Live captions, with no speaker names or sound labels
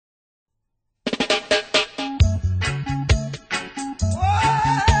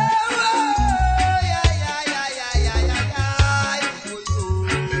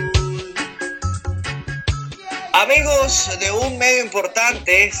amigos de un medio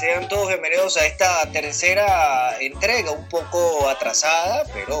importante, sean todos bienvenidos a esta tercera entrega, un poco atrasada,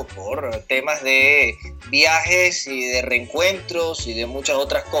 pero por temas de viajes y de reencuentros y de muchas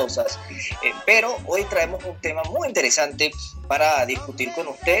otras cosas. Pero hoy traemos un tema muy interesante para discutir con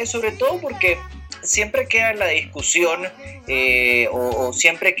ustedes, sobre todo porque siempre queda en la discusión o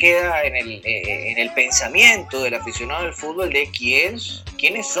siempre queda en el pensamiento del aficionado del fútbol de quiénes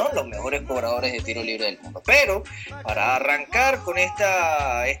son los mejores cobradores de tiro libre del mundo. Pero para arrancar con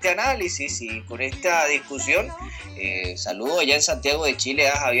este análisis y con esta discusión, saludo allá en Santiago de Chile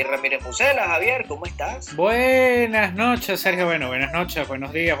a Javier Ramírez Musela. Javier, ¿cómo estás? Buenas noches, Sergio. Bueno, buenas noches,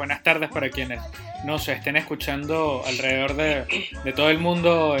 buenos días, buenas tardes para quienes nos estén escuchando alrededor de todo el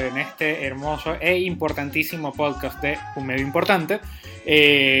mundo en este hermoso e importantísimo podcast de Un Medio Importante.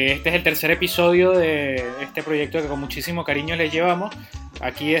 Este es el tercer episodio de este proyecto que con muchísimo cariño les llevamos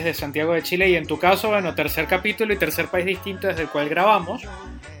aquí desde Santiago de Chile, y en tu caso, bueno, tercer capítulo y tercer país distinto desde el cual grabamos.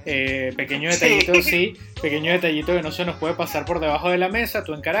 Pequeño detallito, sí, pequeño detallito que no se nos puede pasar por debajo de la mesa,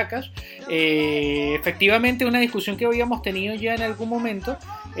 tú en Caracas. Efectivamente, una discusión que habíamos tenido ya en algún momento,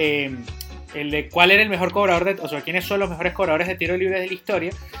 el de cuál era el mejor cobrador, o sea, quiénes son los mejores cobradores de tiro libre de la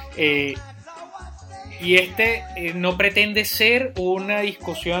historia. Y no pretende ser una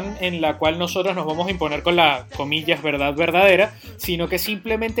discusión en la cual nosotros nos vamos a imponer con la, comillas, verdad verdadera, sino que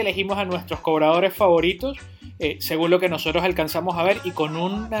simplemente elegimos a nuestros cobradores favoritos según lo que nosotros alcanzamos a ver y con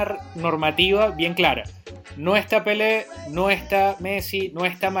una normativa bien clara. No está Pelé, no está Messi, no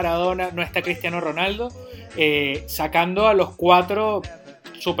está Maradona, no está Cristiano Ronaldo, sacando a los 4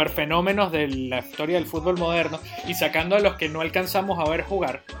 superfenómenos de la historia del fútbol moderno y sacando a los que no alcanzamos a ver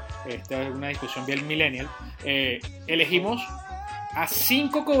jugar. Esta es una discusión bien millennial. Elegimos a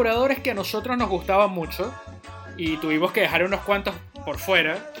 5 cobradores que a nosotros nos gustaban mucho y tuvimos que dejar unos cuantos por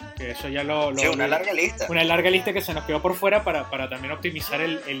fuera, que eso ya sí, una larga lista. Una larga lista que se nos quedó por fuera para también optimizar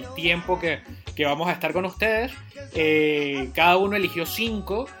el tiempo que vamos a estar con ustedes. Cada uno eligió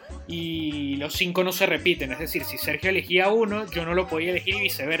 5 y los 5 no se repiten, es decir, si Sergio elegía uno, yo no lo podía elegir y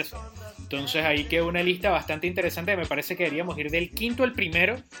viceversa. Entonces ahí quedó una lista bastante interesante. Me parece que deberíamos ir del quinto al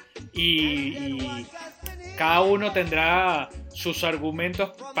primero y cada uno tendrá sus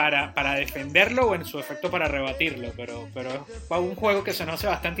argumentos para defenderlo o en su efecto para rebatirlo, pero es un juego que se nos hace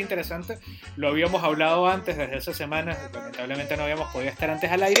bastante interesante. Lo habíamos hablado antes, desde hace semanas, lamentablemente no habíamos podido estar antes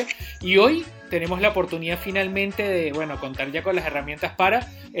al aire, y hoy tenemos la oportunidad finalmente de, bueno, contar ya con las herramientas para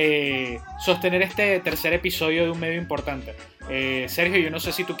sostener este tercer episodio de Un Medio Importante. Sergio, yo no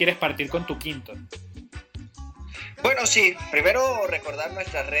sé si tú quieres partir con tu quinto. Bueno, sí, primero recordar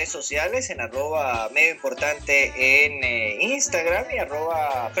nuestras redes sociales en @medioimportante en Instagram y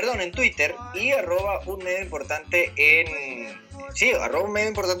en Twitter y @unmedioimportante en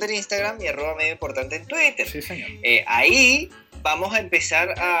 @medioimportante en Instagram y @medioimportante en Twitter. Sí, señor. Ahí vamos a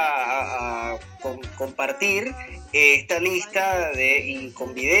empezar a compartir esta lista y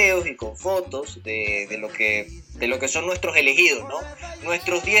con videos y con fotos de lo que son nuestros elegidos, ¿no?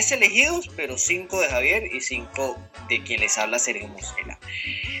 Nuestros 10 elegidos, pero 5 de Javier y 5 de quien les habla, Sergio Musela.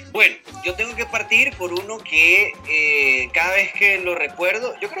 Bueno, yo tengo que partir por uno que cada vez que lo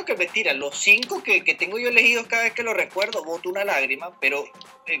recuerdo, yo creo que mentira, los 5 que tengo yo elegidos, cada vez que lo recuerdo boto una lágrima, pero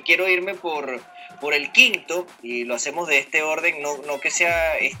quiero irme por el quinto y lo hacemos de este orden, no que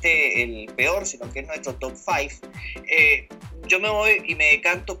sea el peor, sino que es nuestro top 5. Yo me voy y me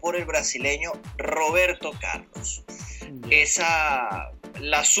decanto por el brasileño Roberto Carlos.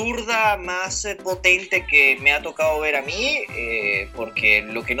 La zurda más potente que me ha tocado ver a mí, porque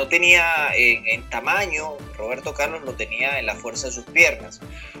lo que no tenía en tamaño, Roberto Carlos lo tenía en la fuerza de sus piernas.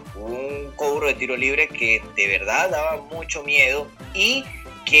 Un cobro de tiro libre que de verdad daba mucho miedo y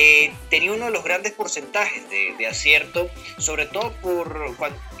que tenía uno de los grandes porcentajes de acierto, sobre todo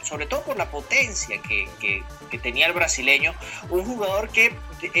por la potencia que tenía el brasileño. Un jugador que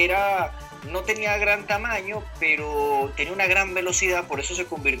no tenía gran tamaño, pero tenía una gran velocidad, por eso se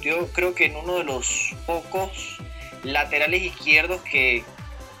convirtió, creo que en uno de los pocos laterales izquierdos que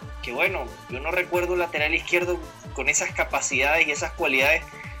bueno, yo no recuerdo un lateral izquierdo con esas capacidades y esas cualidades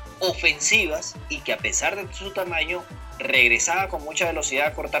ofensivas y que a pesar de su tamaño regresaba con mucha velocidad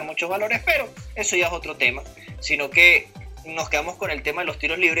a cortar muchos valores, pero eso ya es otro tema, sino que nos quedamos con el tema de los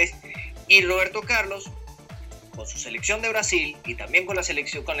tiros libres. Y Roberto Carlos, con su selección de Brasil y también con la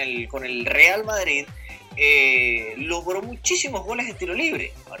selección con el Real Madrid, logró muchísimos goles de tiro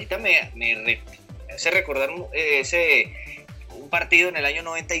libre. Ahorita me hace recordar un partido en el año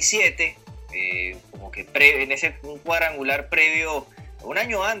 97, como que un cuadrangular previo, un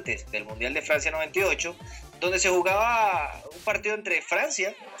año antes del Mundial de Francia 98, donde se jugaba un un partido entre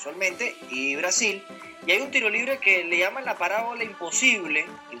Francia, casualmente, y Brasil, y hay un tiro libre que le llaman la parábola imposible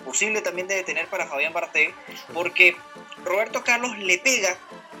también de detener para Fabián Barthez, porque Roberto Carlos le pega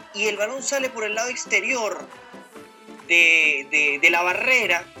y el balón sale por el lado exterior de la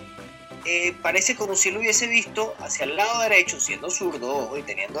barrera. Parece como si lo hubiese visto hacia el lado derecho, siendo zurdo y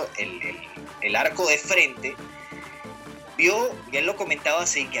teniendo el arco de frente. Vio, y él lo comentaba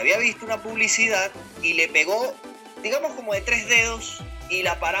así, que había visto una publicidad y le pegó, digamos, como de 3 dedos, y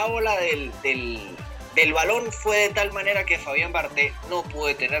la parábola del balón fue de tal manera que Fabián Barthez no pudo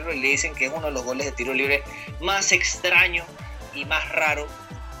detenerlo, y le dicen que es uno de los goles de tiro libre más extraños y más raros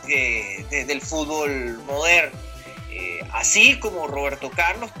del fútbol moderno. Así como Roberto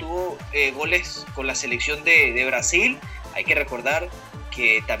Carlos tuvo goles con la selección de Brasil, hay que recordar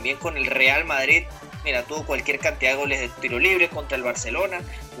que también con el Real Madrid, tuvo cualquier cantidad de goles de tiro libre. Contra el Barcelona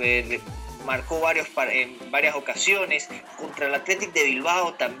marcó en varias ocasiones, contra el Athletic de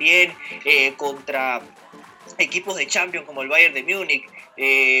Bilbao también, contra equipos de Champions como el Bayern de Múnich,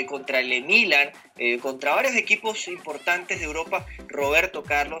 contra el Milan, contra varios equipos importantes de Europa. Roberto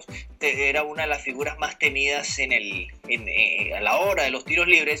Carlos era una de las figuras más temidas a la hora de los tiros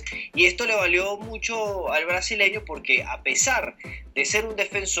libres, y esto le valió mucho al brasileño, porque a pesar de ser un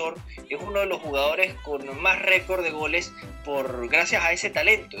defensor, es uno de los jugadores con más récord de goles gracias a ese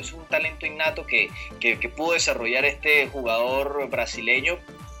talento. Es un talento innato que pudo desarrollar este jugador brasileño,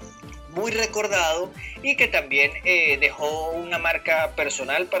 muy recordado, y que también dejó una marca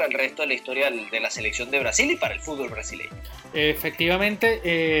personal para el resto de la historia de la selección de Brasil y para el fútbol brasileño.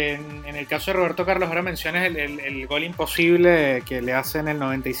 Efectivamente, en el caso de Roberto Carlos, ahora mencionas el gol imposible que le hace en el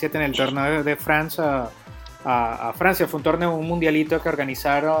 97 en el torneo de Francia a Francia. Fue un mundialito que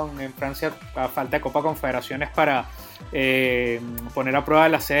organizaron en Francia a falta de Copa Confederaciones para poner a prueba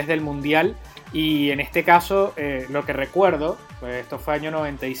las sedes del mundial. Y en este caso, lo que recuerdo, pues esto fue año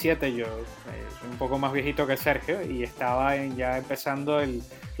 97, yo soy un poco más viejito que Sergio y estaba ya empezando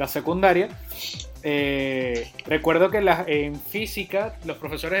la secundaria. Recuerdo que en física, los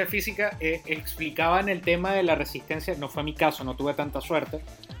profesores de física explicaban el tema de la resistencia. No fue mi caso, no tuve tanta suerte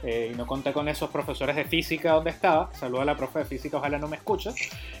y no conté con esos profesores de física donde estaba. Saludo a la profe de física, ojalá no me escuche.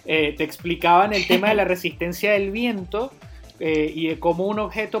 Te explicaban el tema de la resistencia del viento, y de cómo un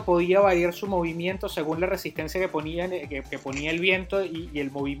objeto podía variar su movimiento según la resistencia que ponía el viento y el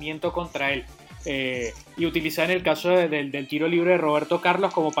movimiento contra él. Y utilizar en el caso del tiro libre de Roberto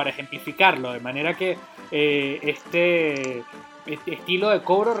Carlos como para ejemplificarlo, de manera que este estilo de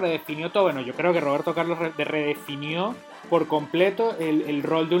cobro redefinió todo. Bueno, yo creo que Roberto Carlos redefinió por completo el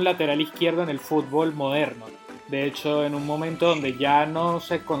rol de un lateral izquierdo en el fútbol moderno. De hecho, en un momento donde ya no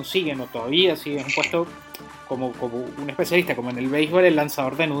se consiguen, o todavía sigue en un puesto como un especialista, como en el béisbol, el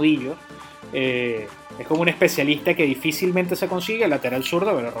lanzador de nudillos, es como un especialista que difícilmente se consigue, el lateral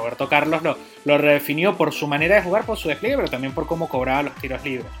zurdo, pero Roberto Carlos lo redefinió por su manera de jugar, por su despliegue, pero también por cómo cobraba los tiros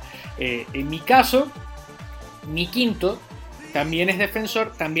libres. En mi caso, mi quinto también es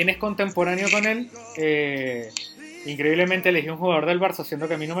defensor, también es contemporáneo con él. Increíblemente elegí un jugador del Barça, siendo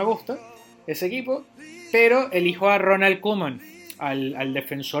que a mí no me gusta ese equipo, pero elijo a Ronald Koeman, al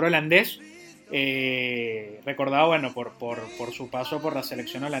defensor holandés. Recordado, bueno, por su paso por la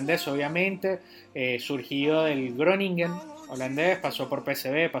selección holandesa, obviamente, surgido del Groningen holandés, pasó por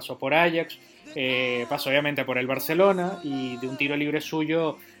PSV, pasó por Ajax, pasó obviamente por el Barcelona, y de un tiro libre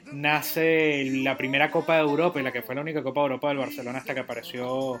suyo nace la primera Copa de Europa, y la que fue la única Copa de Europa del Barcelona hasta que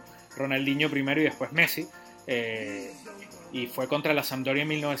apareció Ronaldinho primero y después Messi, y fue contra la Sampdoria en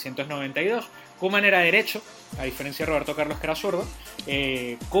 1992. Koeman era derecho, a diferencia de Roberto Carlos, que era zurdo.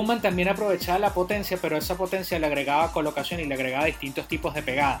 Koeman también aprovechaba la potencia, pero esa potencia le agregaba colocación y le agregaba distintos tipos de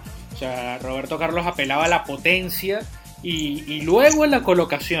pegada. O sea, Roberto Carlos apelaba a la potencia y luego en la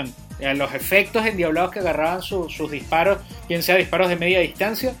colocación, a los efectos endiablados que agarraban sus disparos, bien sea disparos de media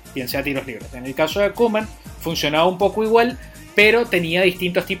distancia, bien sea tiros libres. En el caso de Koeman funcionaba un poco igual, pero tenía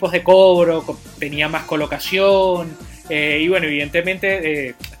distintos tipos de cobro, tenía más colocación. Y bueno, evidentemente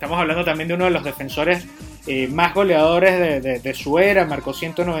estamos hablando también de uno de los defensores más goleadores de su era. Marcó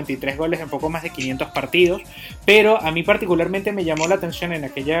 193 goles en poco más de 500 partidos, pero a mí particularmente me llamó la atención en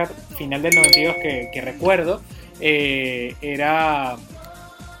aquella final del 92 que recuerdo, era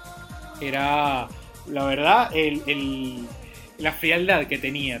la verdad la frialdad que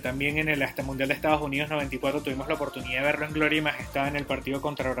tenía. También en el Mundial de Estados Unidos 94 tuvimos la oportunidad de verlo en gloria y majestad en el partido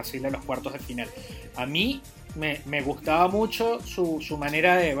contra Brasil en los cuartos de final. A mí me gustaba mucho su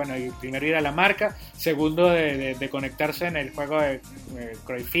manera de, bueno, primero ir a la marca, segundo de conectarse en el juego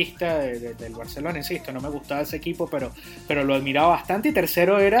cruyffista del Barcelona, insisto, no me gustaba ese equipo, pero lo admiraba bastante, y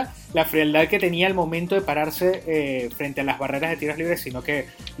tercero era la frialdad que tenía al momento de pararse frente a las barreras de tiros libres, sino que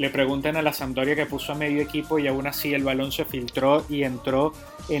le preguntan a la Sampdoria que puso a medio equipo y aún así el balón se filtró y entró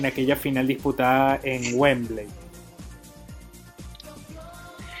en aquella final disputada en Wembley.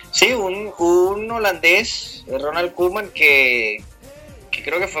 Sí, un holandés, Ronald Koeman, que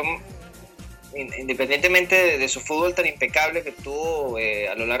creo que fue, independientemente de su fútbol tan impecable que tuvo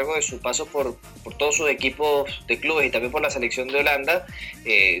a lo largo de su paso por todos sus equipos de clubes y también por la selección de Holanda,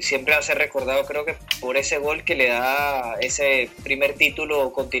 siempre va a ser recordado, creo que por ese gol que le da ese primer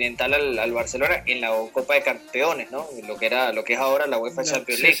título continental al Barcelona en la Copa de Campeones, ¿no? Lo que es ahora la UEFA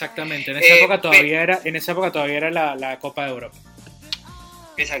Champions League. Exactamente, en esa época todavía era la Copa de Europa.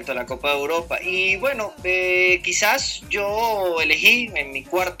 Exacto, la Copa de Europa. Y bueno, quizás yo elegí en mi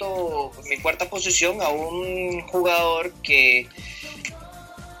cuarta posición a un jugador que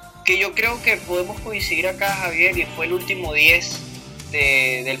yo creo que podemos coincidir acá, Javier, y fue el último 10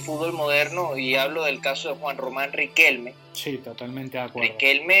 del fútbol moderno, y hablo del caso de Juan Román Riquelme. Sí, totalmente de acuerdo.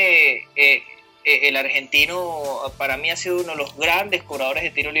 Riquelme, el argentino, para mí ha sido uno de los grandes cobradores de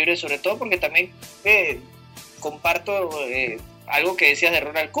tiro libre, sobre todo porque también comparto algo que decías de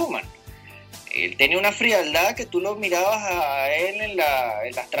Ronald Koeman. Él tenía una frialdad que tú lo mirabas a él en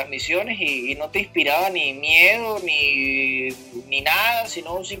las transmisiones y no te inspiraba ni miedo ni nada,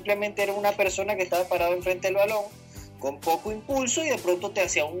 sino simplemente era una persona que estaba parado enfrente del balón con poco impulso y de pronto te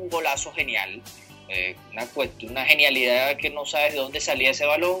hacía un golazo genial. Una genialidad que no sabes de dónde salía ese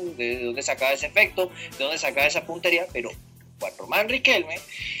balón, de dónde sacaba ese efecto, de dónde sacaba esa puntería, pero Juan Román Riquelme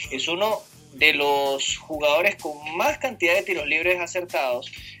es uno de los jugadores con más cantidad de tiros libres acertados.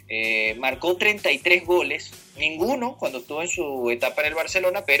 Marcó 33 goles, ninguno cuando estuvo en su etapa en el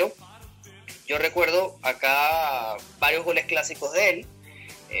Barcelona, pero yo recuerdo acá varios goles clásicos de él.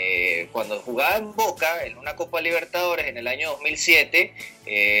 Cuando jugaba en Boca en una Copa Libertadores en el año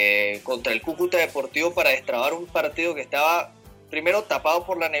 2007 contra el Cúcuta Deportivo, para destrabar un partido que estaba primero tapado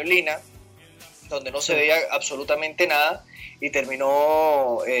por la neblina, donde no se veía absolutamente nada, y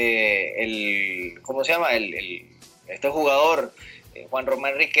terminó este jugador, Juan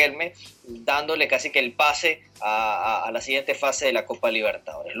Román Riquelme, dándole casi que el pase a la siguiente fase de la Copa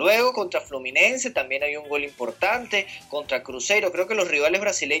Libertadores. Luego contra Fluminense también hay un gol importante, contra Cruzeiro. Creo que los rivales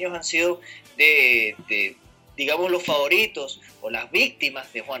brasileños han sido digamos, los favoritos o las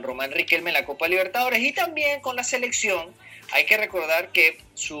víctimas de Juan Román Riquelme en la Copa Libertadores, y también con la selección. Hay que recordar que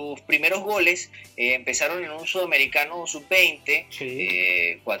sus primeros goles empezaron en un sudamericano sub-20, sí.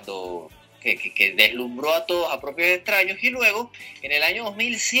 Que deslumbró a todos, a propios extraños, y luego en el año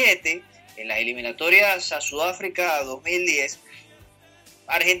 2007, en las eliminatorias a Sudáfrica 2010,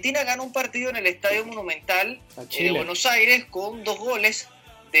 Argentina gana un partido en el Estadio Monumental de Buenos Aires con 2 goles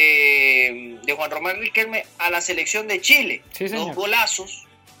de Juan Román Riquelme a la selección de Chile. Sí, 2 golazos.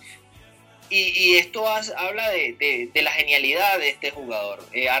 Y esto habla de la genialidad de este jugador.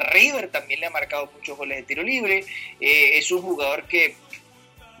 A River también le ha marcado muchos goles de tiro libre. Es un jugador que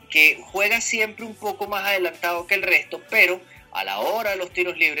juega siempre un poco más adelantado que el resto, pero a la hora de los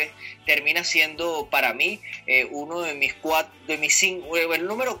tiros libres termina siendo para mí uno de mis el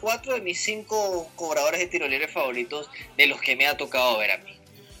número 4 de mis 5 cobradores de tiro libre favoritos, de los que me ha tocado ver a mí.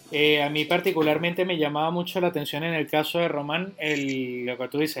 A mí particularmente me llamaba mucho la atención en el caso de Román, lo que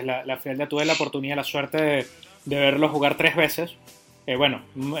tú dices, la frialdad. Tuve la oportunidad, la suerte de verlo jugar 3 veces,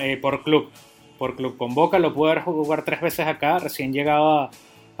 por club con Boca. Lo pude ver jugar 3 veces acá, recién llegado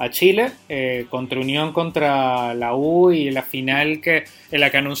a Chile, contra Unión, contra la U, y la final en la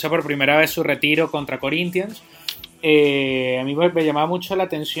que anuncia por primera vez su retiro contra Corinthians. A mí me llamaba mucho la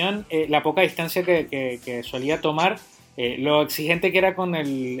atención la poca distancia que solía tomar, lo exigente que era con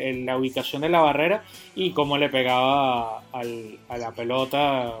la ubicación de la barrera y cómo le pegaba a la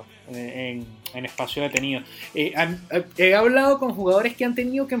pelota en espacio detenido. He hablado con jugadores que han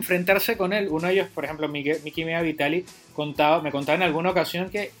tenido que enfrentarse con él. Uno de ellos, por ejemplo, Miki Mea Vitali, me contaba en alguna ocasión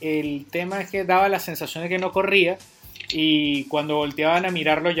que el tema es que daba la sensación de que no corría, y cuando volteaban a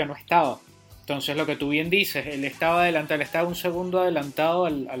mirarlo ya no estaba. Entonces, lo que tú bien dices, él estaba un segundo adelantado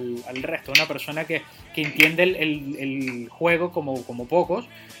al resto. Una persona que entiende el juego como pocos,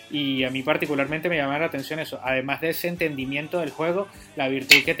 y a mí particularmente me llamaba la atención eso. Además de ese entendimiento del juego, la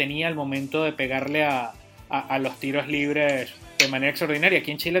virtud que tenía al momento de pegarle a los tiros libres de manera extraordinaria.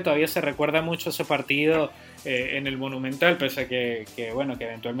 Aquí en Chile todavía se recuerda mucho ese partido en el Monumental, pese a que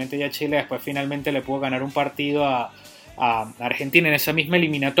eventualmente ya Chile después finalmente le pudo ganar un partido a Argentina en esa misma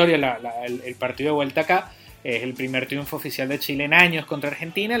eliminatoria, el partido de vuelta acá. Es el primer triunfo oficial de Chile en años contra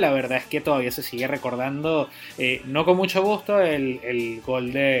Argentina. La verdad es que todavía se sigue recordando, no con mucho gusto, el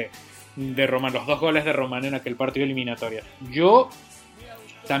gol de Román, los 2 goles de Román en aquel partido eliminatorio. Yo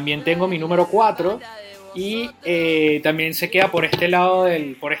también tengo mi número 4 y también se queda por este lado,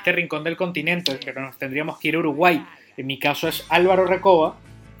 por este rincón del continente, que nos tendríamos que ir a Uruguay. En mi caso es Álvaro Recoba,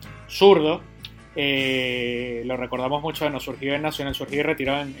 zurdo. Lo recordamos mucho, bueno, surgió en Nacional, surgió y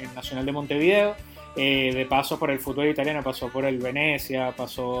retirado en Nacional de Montevideo. De paso por el fútbol italiano, pasó por el Venecia,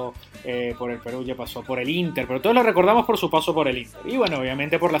 pasó por el Perú, ya pasó por el Inter, pero todos lo recordamos por su paso por el Inter. Y bueno,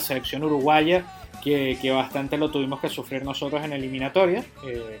 obviamente por la selección uruguaya, que bastante lo tuvimos que sufrir nosotros en eliminatoria,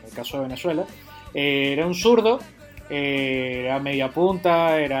 en el caso de Venezuela. Era un zurdo, era media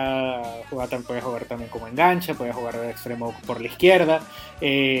punta, podía jugar también como enganche, podía jugar de extremo por la izquierda,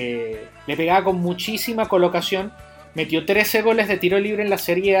 le pegaba con muchísima colocación. Metió 13 goles de tiro libre en la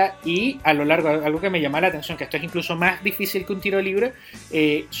Serie A y a lo largo, algo que me llama la atención, que esto es incluso más difícil que un tiro libre,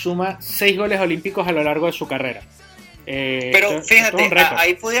 suma 6 goles olímpicos a lo largo de su carrera. Pero fíjate,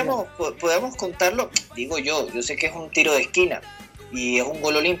 ahí podemos contarlo, digo yo sé que es un tiro de esquina y es un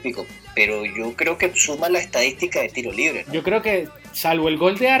gol olímpico, pero yo creo que suma la estadística de tiro libre, ¿no? Yo creo que, salvo el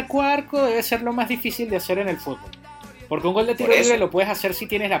gol de arco a arco, debe ser lo más difícil de hacer en el fútbol. Porque un gol de tiro libre lo puedes hacer si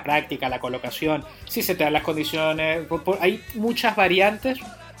tienes la práctica, la colocación, si se te dan las condiciones. Hay muchas variantes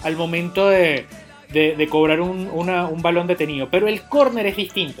al momento de cobrar un balón detenido. Pero el córner es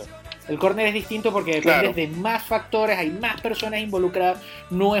distinto. El córner es distinto porque depende de más factores, hay más personas involucradas.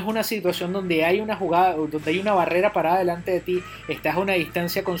 No es una situación donde hay una jugada, donde hay una barrera parada delante de ti. Estás a una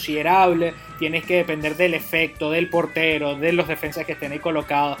distancia considerable. Tienes que depender del efecto, del portero, de los defensas que estén ahí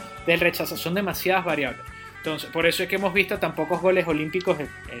colocados, del rechazo. Son demasiadas variables. Entonces, por eso es que hemos visto tan pocos goles olímpicos,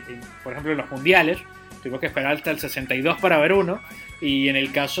 por ejemplo, en los mundiales. Tuvimos que esperar hasta el 62 para ver uno. Y en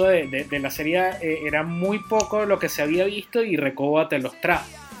el caso de la Serie A, era muy poco lo que se había visto y Recoba te los trajo.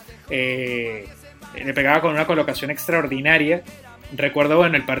 Le pegaba con una colocación extraordinaria. Recuerdo,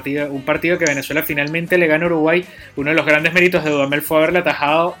 bueno, un partido que Venezuela finalmente le gana a Uruguay. Uno de los grandes méritos de Dudamel fue haberle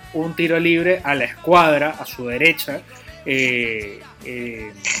atajado un tiro libre a la escuadra, a su derecha, de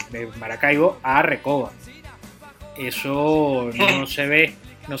Maracaibo a Recoba. Eso no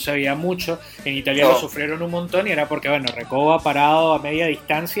se veía mucho. En Italia lo sufrieron un montón y era porque, bueno, Recoba parado a media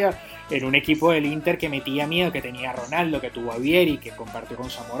distancia en un equipo del Inter que metía miedo, que tenía a Ronaldo, que tuvo a Vieri, que compartió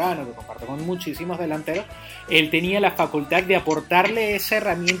con Zamorano, que compartió con muchísimos delanteros. Él tenía la facultad de aportarle esa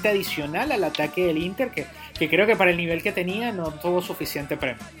herramienta adicional al ataque del Inter que creo que para el nivel que tenía no tuvo suficiente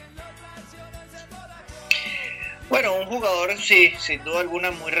premio. Bueno, un jugador, sí, sin duda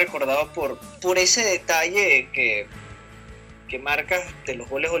alguna, muy recordado por ese detalle que marcas de los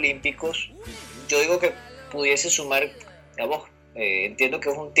goles olímpicos. Yo digo que pudiese sumar, digamos, entiendo que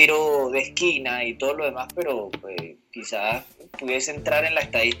es un tiro de esquina y todo lo demás, pero quizás pudiese entrar en la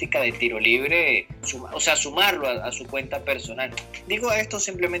estadística de tiro libre, sumarlo a su cuenta personal. Digo esto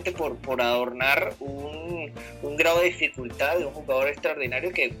simplemente por adornar un grado de dificultad de un jugador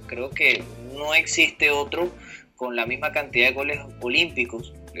extraordinario que creo que no existe otro con la misma cantidad de goles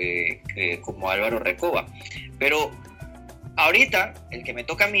olímpicos como Álvaro Recoba. Pero ahorita, el que me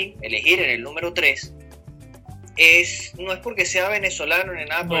toca a mí elegir en el número 3, no es porque sea venezolano ni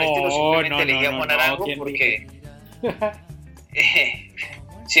nada por el estilo, simplemente elegí a Juan Arango porque...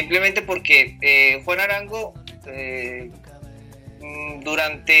 simplemente porque Juan Arango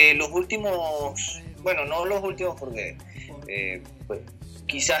durante los últimos... Bueno, no los últimos porque pues,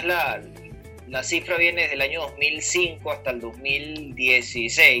 quizás la cifra viene desde el año 2005 hasta el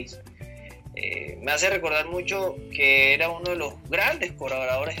 2016. Me hace recordar mucho que era uno de los grandes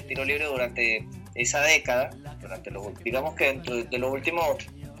colaboradores de tiro libre durante esa década. Digamos que dentro de los últimos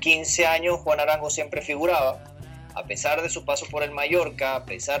 15 años Juan Arango siempre figuraba, a pesar de su paso por el Mallorca, a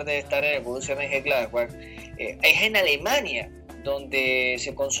pesar de estar en el Borussia Mönchengladbach. Es en Alemania donde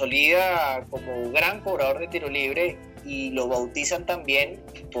se consolida como gran cobrador de tiro libre y lo bautizan también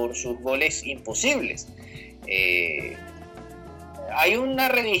por sus goles imposibles. Hay una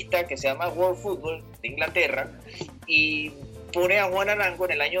revista que se llama World Football de Inglaterra y pone a Juan Arango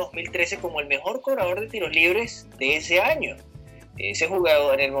en el año 2013 como el mejor cobrador de tiros libres de ese año. Ese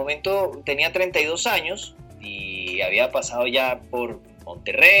jugador en el momento tenía 32 años y había pasado ya por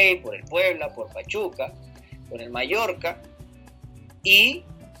Monterrey, por el Puebla, por Pachuca, por el Mallorca, y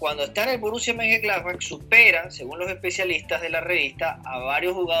cuando está en el Borussia Mönchengladbach supera, según los especialistas de la revista, a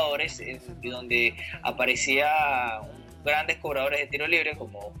varios jugadores donde aparecía grandes cobradores de tiro libre,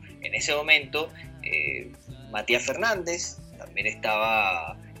 como en ese momento Matías Fernández, también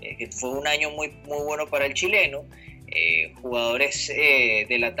estaba, que fue un año muy, muy bueno para el chileno, jugadores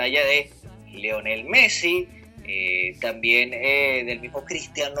de la talla de Lionel Messi, también del mismo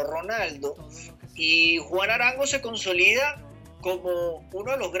Cristiano Ronaldo, y Juan Arango se consolida como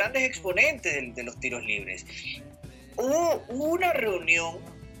uno de los grandes exponentes de los tiros libres. Hubo una reunión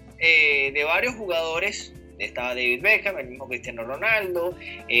de varios jugadores, estaba David Beckham, el mismo Cristiano Ronaldo,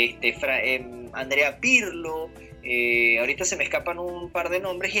 Andrea Pirlo, ahorita se me escapan un par de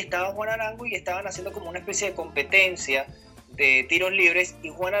nombres, y estaba Juan Arango, y estaban haciendo como una especie de competencia de tiros libres, y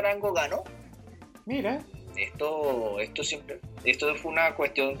Juan Arango ganó. Mira. Esto fue una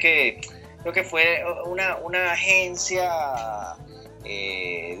cuestión que creo que fue una agencia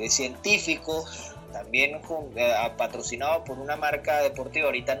de científicos, también patrocinado por una marca deportiva,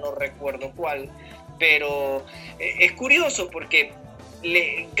 ahorita no recuerdo cuál, pero es curioso porque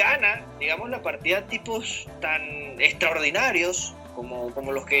le gana, digamos, la partida a tipos tan extraordinarios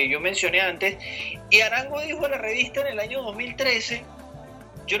como los que yo mencioné antes, y Arango dijo a la revista en el año 2013: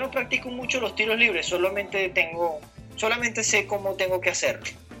 yo no practico mucho los tiros libres, solamente sé cómo tengo que hacerlo.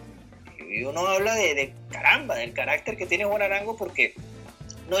 Y uno habla de caramba, del carácter que tiene Juan Arango, porque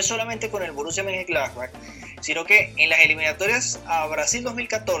no es solamente con el Borussia Mönchengladbach, sino que en las eliminatorias a Brasil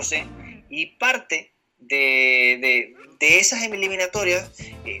 2014 y parte de esas eliminatorias,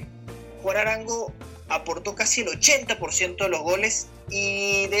 Juan Arango aportó casi el 80% de los goles,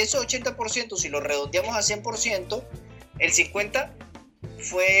 y de esos 80%, si lo redondeamos a 100%, el 50%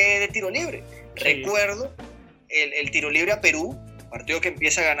 fue de tiro libre. Sí. Recuerdo el tiro libre a Perú, partido que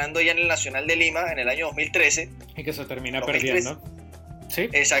empieza ganando ya en el Nacional de Lima en el año 2013. Y que se termina perdiendo. ¿Sí?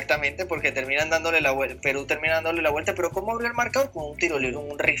 Exactamente, porque terminan dándole la vuelta, Perú termina dándole la vuelta, pero ¿cómo abrió el marcador? Con un tiro libre,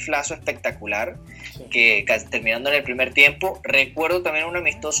 un riflazo espectacular, sí, que terminando en el primer tiempo. Recuerdo también un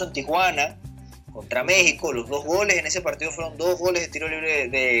amistoso en Tijuana contra México, los 2 goles en ese partido fueron 2 goles de tiro libre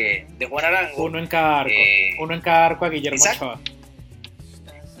de Juan Arango. Uno en cada arco a Guillermo Ochoa.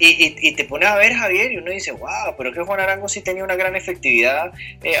 Y te pones a ver, Javier, y uno dice, wow, pero es que Juan Arango sí tenía una gran efectividad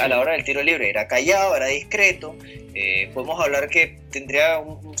a la hora del tiro libre. Era callado, era discreto. Podemos hablar que tendría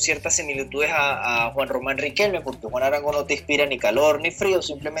ciertas similitudes a Juan Román Riquelme, porque Juan Arango no te inspira ni calor ni frío,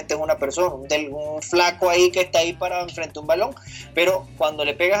 simplemente es una persona, un flaco ahí que está ahí parado enfrente a un balón, pero cuando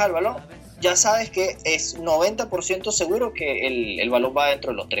le pegas al balón, ya sabes que es 90% seguro que el balón va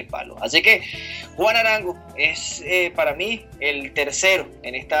dentro de los 3 palos. Así que Juan Arango es para mí el tercero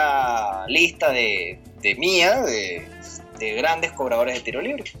en esta lista de grandes cobradores de tiro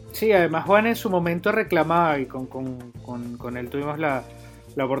libre. Sí, además Juan en su momento reclamaba, y con él tuvimos la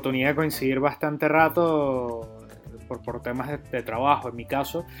oportunidad de coincidir bastante rato por temas de trabajo, en mi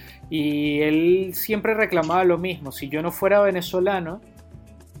caso, y él siempre reclamaba lo mismo: si yo no fuera venezolano,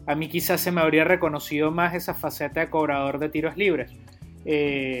 a mí quizás se me habría reconocido más esa faceta de cobrador de tiros libres.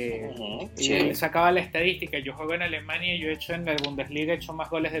 Sí. Y él sacaba la estadística: yo juego en Alemania y yo he hecho en la Bundesliga, he hecho más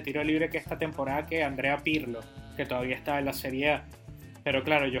goles de tiro libre que esta temporada que Andrea Pirlo, que todavía está en la Serie A. Pero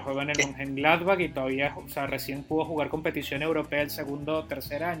claro, yo juego en el Mönchengladbach y todavía, o sea, recién pudo jugar competición europea el segundo o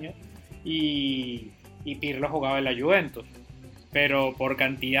tercer año, y Pirlo jugaba en la Juventus. Pero por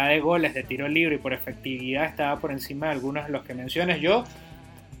cantidad de goles de tiro libre y por efectividad estaba por encima de algunos de los que mencionas. Yo,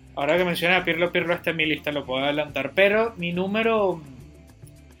 ahora que menciona a Pirlo está en mi lista, lo puedo adelantar, pero mi número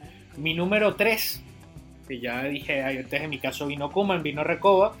 3, que ya dije antes, en mi caso vino Koeman, vino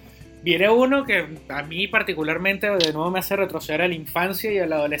Recoba, viene uno que a mí particularmente de nuevo me hace retroceder a la infancia y a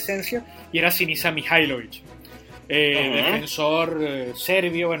la adolescencia, y era Sinisa Mihajlovic, defensor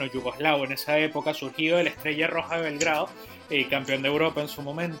serbio, yugoslavo en esa época, surgido de la Estrella Roja de Belgrado, campeón de Europa en su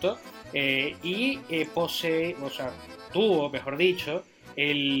momento, tuvo, mejor dicho,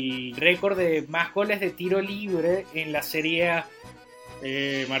 el récord de más goles de tiro libre en la Serie A.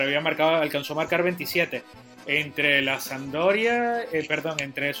 Alcanzó a marcar 27 entre la Sampdoria,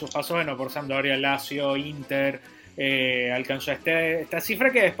 entre sus pasos por Sampdoria, Lazio, Inter. Alcanzó esta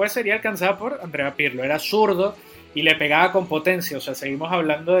cifra que después sería alcanzada por Andrea Pirlo. Era zurdo y le pegaba con potencia, o sea, seguimos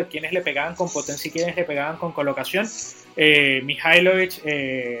hablando de quienes le pegaban con potencia y quienes le pegaban con colocación. Mihajlovic,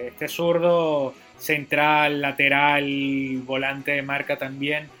 este zurdo central, lateral, volante de marca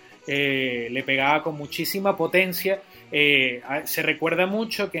también, le pegaba con muchísima potencia. Se recuerda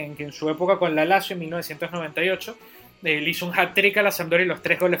mucho que en su época con la Lazio en 1998 le hizo un hat-trick a la Sampdoria y los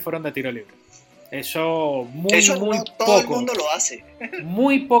 3 goles fueron de tiro libre. Eso muy no, poco. Todo el mundo lo hace.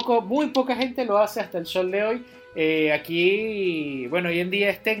 Muy poca gente lo hace hasta el sol de hoy. Aquí, hoy en día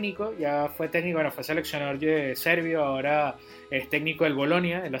es técnico, ya fue técnico, fue seleccionador de serbio, ahora es técnico del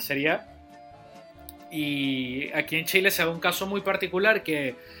Bolonia en la Serie A. Y aquí en Chile se da un caso muy particular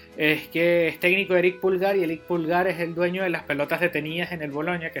que es que es técnico de Eric Pulgar, y Eric Pulgar es el dueño de las pelotas detenidas en el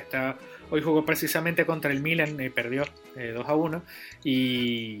Bologna, que hoy jugó precisamente contra el Milan y perdió 2-1.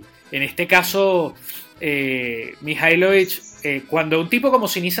 Y en este caso, Mihajlovic, cuando un tipo como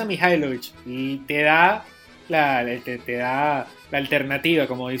Sinisa Mihajlovic te da la alternativa,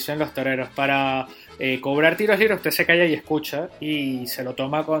 como dicen los toreros, para cobrar tiros libres, usted se calla y escucha y se lo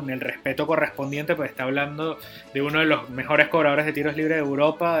toma con el respeto correspondiente, pues está hablando de uno de los mejores cobradores de tiros libres de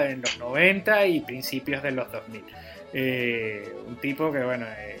Europa en los 90 y principios de los 2000. Un tipo que, bueno,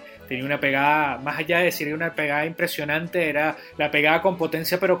 tenía una pegada, más allá de decir una pegada impresionante, era la pegada con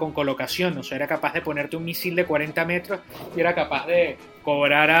potencia pero con colocación. O sea, era capaz de ponerte un misil de 40 metros y era capaz de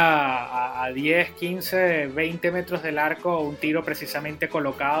cobrar a 10, 15, 20 metros del arco un tiro precisamente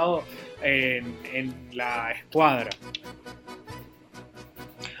colocado en la escuadra.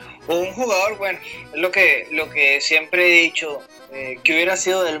 Un jugador, bueno, lo que siempre he dicho, que hubiera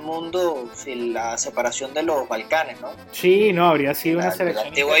sido del mundo sin la separación de los Balcanes, ¿no? Sí, no, habría sido una selección. La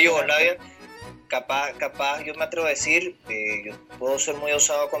antigua Yugoslavia, capaz, yo me atrevo a decir, yo puedo ser muy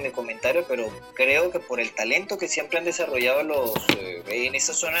osado con mi comentario, pero creo que por el talento que siempre han desarrollado los en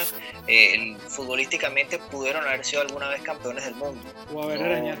esa zona, futbolísticamente pudieron haber sido alguna vez campeones del mundo. O haber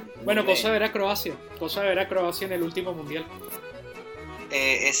arañado. Bueno, cosa de ver a Croacia en el último mundial.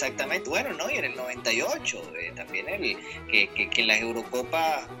 Exactamente, bueno, ¿no? Y en el 98 también que la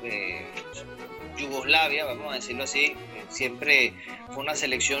Eurocopa Yugoslavia, vamos a decirlo así, siempre fue una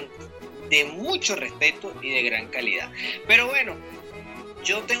selección de mucho respeto y de gran calidad. Pero bueno,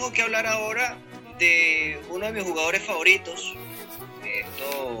 yo tengo que hablar ahora de uno de mis jugadores favoritos,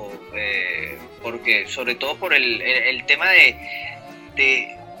 porque sobre todo por el tema de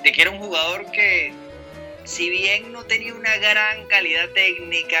que era un jugador que, si bien no tenía una gran calidad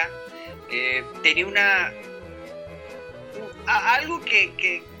técnica, tenía algo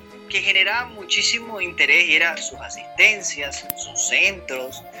que generaba muchísimo interés, y era sus asistencias, sus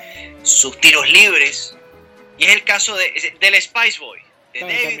centros, sus tiros libres. Y es el caso del Spice Boy, de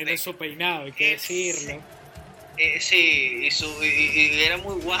claro, David también es su peinado, hay que decirlo. Sí, y era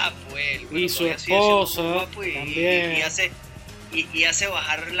muy guapo él. Y su esposa también. Y hace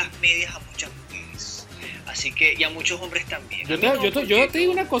bajar las medias a muchas mujeres. Así que, y a muchos hombres también. Yo te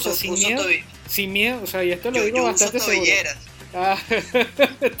digo una cosa, sin miedo, o sea, y esto lo digo bastante seguro.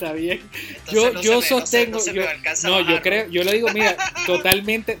 Está bien. Yo sostengo, yo lo digo, mira, con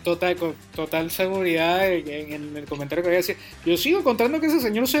total seguridad en el comentario que voy a decir. Yo sigo contando que ese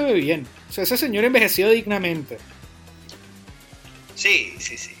señor se ve bien. O sea, ese señor envejeció dignamente. Sí.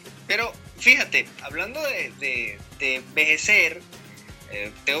 Pero fíjate, hablando de envejecer,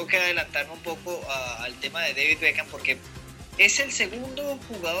 tengo que adelantarme un poco al tema de David Beckham, porque es el segundo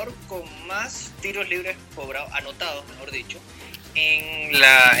jugador con más tiros libres anotados, mejor dicho, en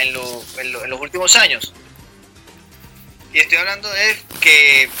los últimos años. Y estoy hablando de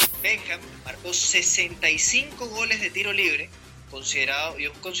que Beckham marcó 65 goles de tiro libre, considerado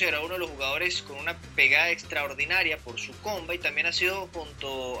uno de los jugadores con una pegada extraordinaria por su comba, y también ha sido,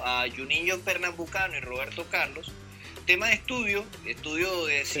 junto a Juninho Pernambucano y Roberto Carlos, tema de estudio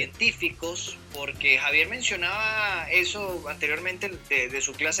de científicos, porque Javier mencionaba eso anteriormente de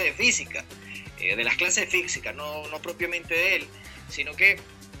su clase de física, de las clases de física, no propiamente de él, sino que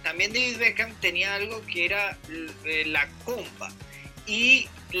también David Beckham tenía algo que era la comba y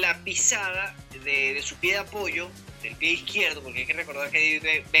la pisada de su pie de apoyo, del pie izquierdo, porque hay que recordar que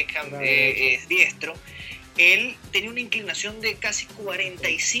David Beckham es diestro. Él tenía una inclinación de casi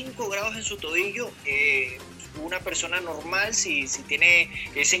 45 grados en su tobillo. Una persona normal, si tiene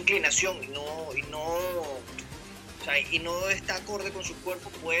esa inclinación y no está acorde con su cuerpo,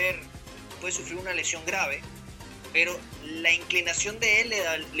 puede sufrir una lesión grave. Pero la inclinación de él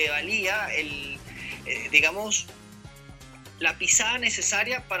le valía digamos, la pisada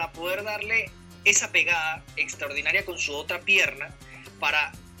necesaria para poder darle esa pegada extraordinaria con su otra pierna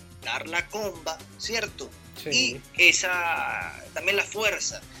para dar la comba, ¿cierto? Sí. Y también la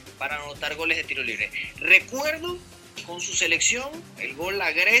fuerza para anotar goles de tiro libre. Recuerdo con su selección el gol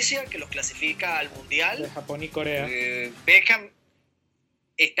a Grecia, que los clasifica al Mundial de Japón y Corea. Beckham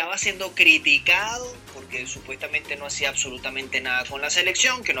estaba siendo criticado porque supuestamente no hacía absolutamente nada con la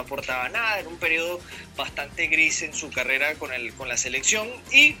selección, que no aportaba nada, en un periodo bastante gris en su carrera con la selección,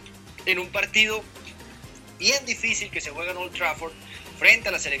 y en un partido bien difícil que se juega en Old Trafford frente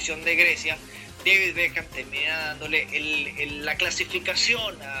a la selección de Grecia, David Beckham termina dándole la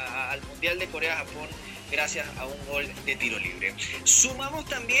clasificación al Mundial de Corea-Japón gracias a un gol de tiro libre. Sumamos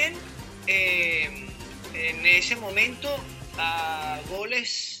también en ese momento a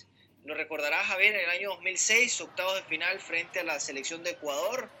goles lo recordarás, Javier, en el año 2006, octavos de final frente a la selección de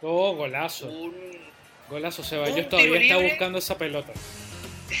Ecuador. Oh, golazo. Golazo, Ceballos todavía está buscando esa pelota.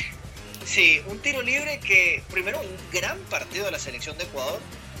 Sí, un tiro libre que, primero, un gran partido de la selección de Ecuador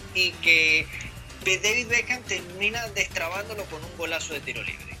y que David Beckham termina destrabándolo con un golazo de tiro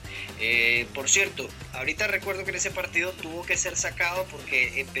libre. Por cierto, ahorita recuerdo que en ese partido tuvo que ser sacado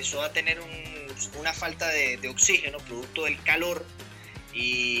porque empezó a tener una falta de oxígeno producto del calor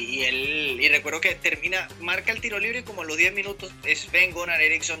y recuerdo que marca el tiro libre y como a los 10 minutos Sven-Goran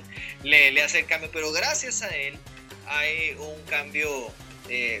Eriksson le hace el cambio, pero gracias a él hay un cambio,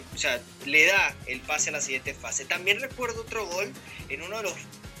 o sea, le da el pase a la siguiente fase. También recuerdo otro gol en uno de los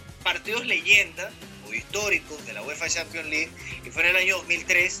partidos leyenda o históricos de la UEFA Champions League, y fue en el año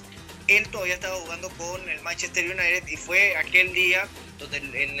 2003. Él todavía estaba jugando con el Manchester United y fue aquel día donde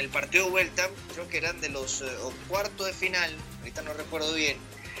en el partido de vuelta, creo que eran de los cuartos de final, ahorita no recuerdo bien,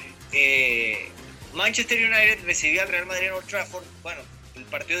 Manchester United recibía al Real Madrid en Old Trafford. Bueno, el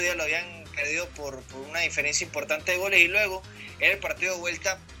partido de día lo habían perdido por una diferencia importante de goles, y luego en el partido de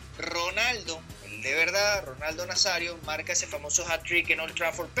vuelta Ronaldo, el de verdad, Ronaldo Nazario, marca ese famoso hat-trick en Old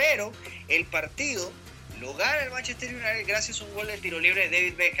Trafford, pero el partido lo gana el Manchester United gracias a un gol de tiro libre de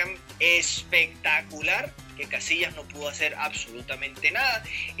David Beckham espectacular, que Casillas no pudo hacer absolutamente nada.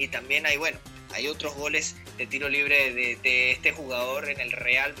 Y también hay otros goles de tiro libre de este jugador en el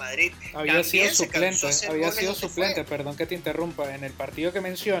Real Madrid. Había sido suplente, perdón que te interrumpa, en el partido que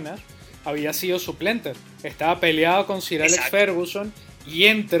mencionas, había sido suplente. Estaba peleado con Sir Alex Ferguson y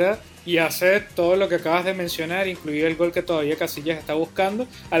entra y hace todo lo que acabas de mencionar, incluido el gol que todavía Casillas está buscando.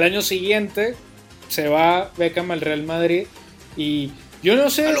 Al año siguiente se va Beckham al Real Madrid y yo no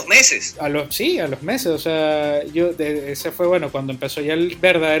sé... A los meses. A los meses. O sea, ese fue, cuando empezó ya el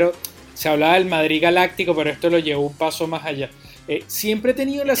verdadero... Se hablaba del Madrid galáctico, pero esto lo llevó un paso más allá. Siempre he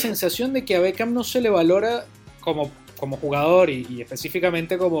tenido la sensación de que a Beckham no se le valora como jugador y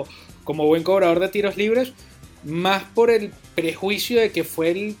específicamente como buen cobrador de tiros libres, más por el prejuicio de que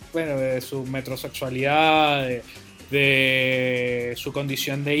fue de su metrosexualidad, de su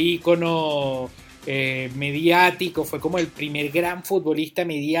condición de ícono mediático. Fue como el primer gran futbolista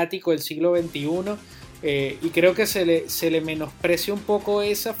mediático del siglo XXI, y creo que se le menosprecia un poco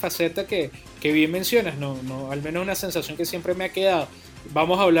esa faceta que bien mencionas. No, al menos una sensación que siempre me ha quedado.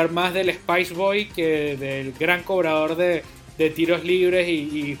 Vamos a hablar más del Spice Boy que del gran cobrador de tiros libres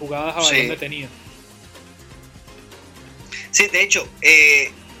y jugadas a balón detenido. Sí, de hecho,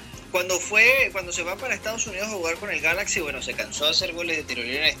 cuando se va para Estados Unidos a jugar con el Galaxy, se cansó de hacer goles de tiro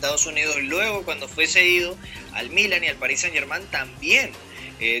libre en Estados Unidos. Luego, cuando fue cedido al Milan y al Paris Saint-Germain, también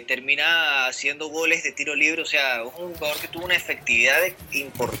termina haciendo goles de tiro libre. O sea, es un jugador que tuvo una efectividad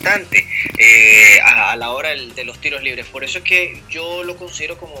importante a la hora de los tiros libres. Por eso es que yo lo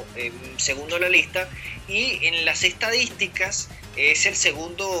considero como segundo en la lista, y en las estadísticas es el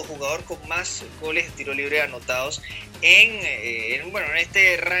segundo jugador con más goles de tiro libre anotados en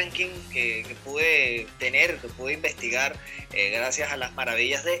este ranking que pude investigar gracias a las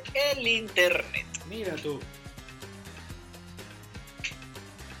maravillas de el internet. Mira tú.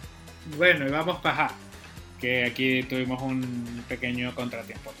 Bueno, y vamos para acá, que aquí tuvimos un pequeño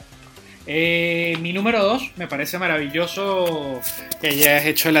contratiempo. Mi número 2, me parece maravilloso que hayas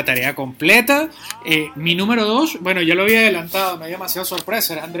hecho la tarea completa. Mi número 2, ya lo había adelantado, no hay demasiada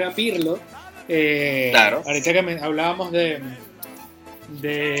sorpresa, era Andrea Pirlo. Claro. Ahorita que hablábamos de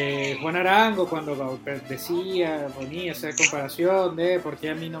Juan Arango, cuando ponía esa comparación de por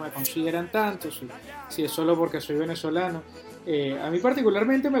qué a mí no me consideran tanto, si es solo porque soy venezolano. A mí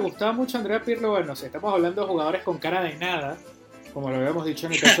particularmente me gustaba mucho Andrea Pirlo. Si estamos hablando de jugadores con cara de nada, como lo habíamos dicho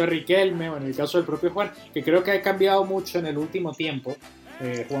en el caso de Riquelme o en el caso del propio Juan, que creo que ha cambiado mucho en el último tiempo.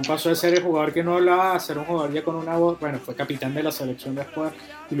 Juan pasó de ser el jugador que no hablaba a ser un jugador ya con una voz, fue capitán de la selección después,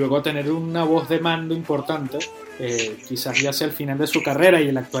 y luego a tener una voz de mando importante, quizás ya hacia el final de su carrera y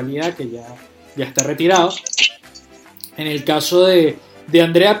en la actualidad que ya está retirado. En el caso de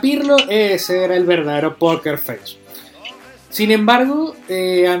Andrea Pirlo, ese era el verdadero poker face. Sin embargo,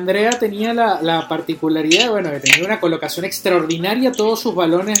 Andrea tenía la particularidad de tener una colocación extraordinaria a todos sus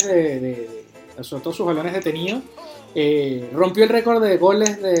balones detenidos. Rompió el récord de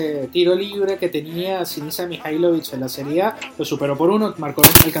goles de tiro libre que tenía Sinisa Mihajlovic en la Serie A, lo superó por uno,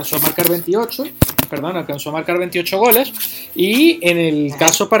 alcanzó a marcar 28 goles, y en el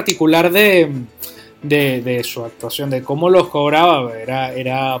caso particular de su actuación, de cómo los cobraba,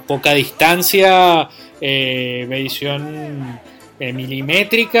 era poca distancia, visión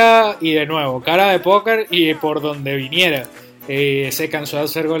milimétrica y de nuevo cara de póker y por donde viniera. Se cansó de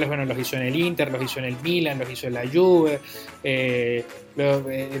hacer goles, bueno, los hizo en el Inter, los hizo en el Milan, los hizo en la Juve.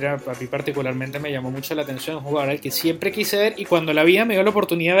 A mí particularmente me llamó mucho la atención, un jugador al que siempre quise ver, y cuando la vida me dio la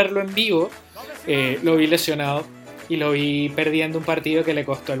oportunidad de verlo en vivo, lo vi lesionado y lo vi perdiendo un partido que le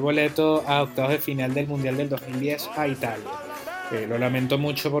costó el boleto a octavos de final del Mundial del 2010 a Italia. Lo lamento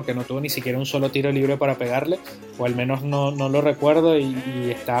mucho porque no tuvo ni siquiera un solo tiro libre para pegarle, o al menos no lo recuerdo, y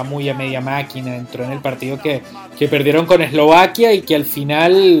estaba muy a media máquina. Entró en el partido que perdieron con Eslovaquia y que al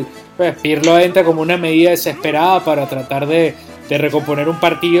final pues, Pirlo entra como una medida desesperada para tratar de recomponer un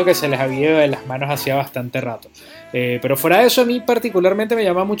partido que se les había ido de las manos hacía bastante rato. Pero fuera de eso, a mí particularmente me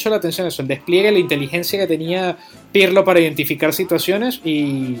llama mucho la atención eso, el despliegue, la inteligencia que tenía Pirlo para identificar situaciones,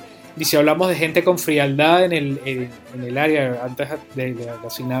 y si hablamos de gente con frialdad en el área, antes de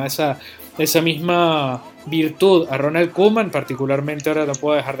asignar esa misma virtud a Ronald Koeman, particularmente ahora no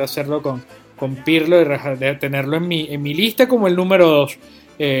puedo dejar de hacerlo con Pirlo y de tenerlo en mi lista como el número 2.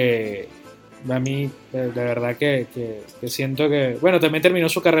 A mí de verdad que siento que, bueno, también terminó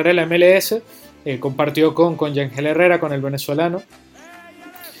su carrera en la MLS, compartió con Yangel Herrera, con el venezolano,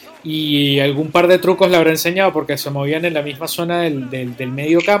 y algún par de trucos le habrá enseñado porque se movían en la misma zona del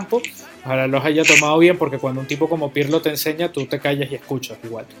medio campo. Ojalá los haya tomado bien, porque cuando un tipo como Pirlo te enseña, tú te callas y escuchas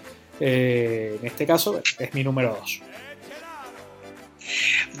igual. En este caso es mi número 2.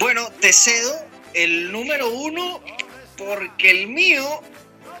 Bueno, te cedo el número 1 porque el mío,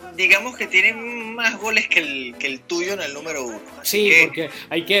 digamos que tiene más goles que el tuyo en el número 1. Sí, porque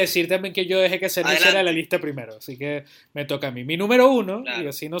hay que decir también que yo dejé que se hiciera la lista primero, así que me toca a mí. Mi número 1, claro, y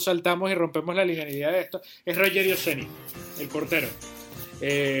así nos saltamos y rompemos la linealidad de esto, es Ruggero Ceni, el portero.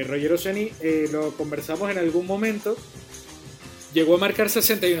 Ruggero Ceni, lo conversamos en algún momento, llegó a marcar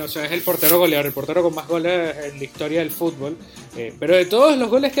 61, o sea, es el portero goleador, el portero con más goles en la historia del fútbol, pero de todos los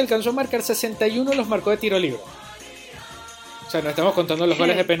goles que alcanzó a marcar, 61 los marcó de tiro libre. O sea, no estamos contando los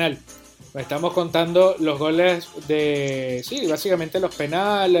goles de penal, estamos contando los goles de, sí, básicamente los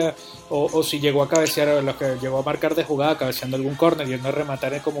penales, o si llegó a cabecear, los que llegó a marcar de jugada, cabeceando algún córner, yendo a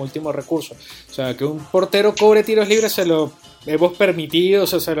rematar como último recurso. O sea, que un portero cobre tiros libres se lo hemos permitido, o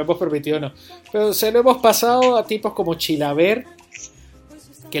sea, se lo hemos permitido no, pero se lo hemos pasado a tipos como Chilaver,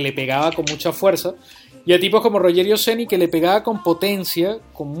 que le pegaba con mucha fuerza, y a tipos como Ruggero Ceni, que le pegaba con potencia,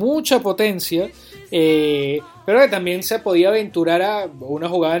 con mucha potencia, pero que también se podía aventurar a una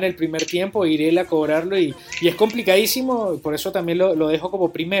jugada en el primer tiempo, ir él a cobrarlo, y es complicadísimo. Por eso también lo dejo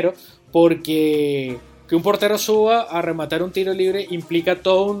como primero, porque que un portero suba a rematar un tiro libre implica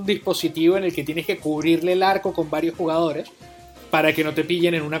todo un dispositivo en el que tienes que cubrirle el arco con varios jugadores para que no te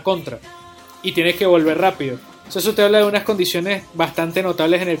pillen en una contra, y tienes que volver rápido. Eso te habla de unas condiciones bastante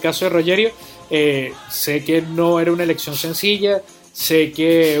notables en el caso de Ruggero. Sé que no era una elección sencilla, sé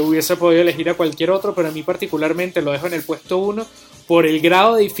que hubiese podido elegir a cualquier otro, pero a mí particularmente lo dejo en el puesto 1 por el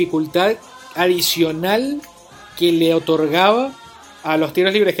grado de dificultad adicional que le otorgaba a los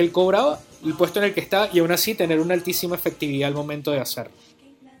tiros libres que él cobraba, el puesto en el que estaba, y aún así tener una altísima efectividad al momento de hacerlo.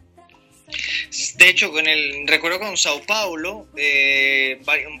 De hecho, recuerdo con Sao Paulo,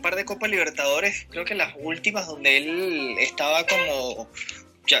 un par de Copas Libertadores, creo que las últimas donde él estaba como,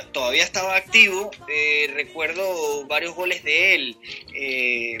 ya todavía estaba activo, recuerdo varios goles de él.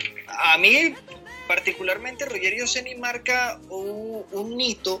 A mí particularmente Ruggero Ceni marca un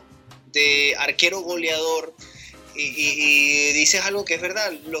hito de arquero goleador, y dices algo que es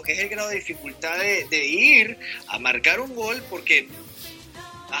verdad, lo que es el grado de dificultad de ir a marcar un gol, porque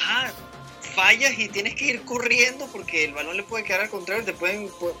fallas y tienes que ir corriendo porque el balón le puede quedar al contrario, te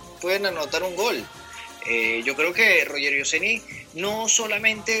pueden anotar un gol. Yo creo que Ruggero Ceni, no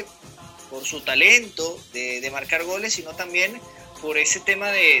solamente por su talento de marcar goles, sino también por ese tema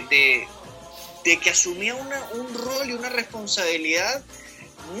de que asumía un rol y una responsabilidad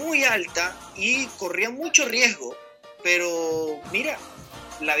muy alta y corría mucho riesgo, pero mira,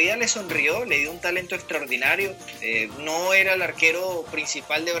 la vida le sonrió, le dio un talento extraordinario. No era el arquero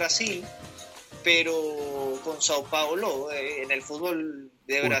principal de Brasil, pero con Sao Paulo, en el fútbol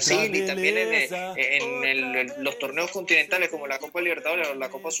de Brasil y también en los torneos continentales como la Copa Libertadores o la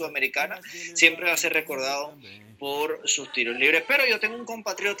Copa Sudamericana, siempre va a ser recordado por sus tiros libres. Pero yo tengo un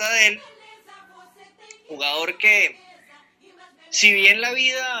compatriota de él, jugador que, si bien la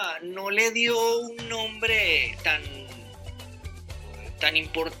vida no le dio un nombre tan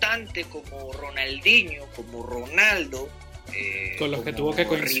importante como Ronaldinho, como Ronaldo, con los que tuvo que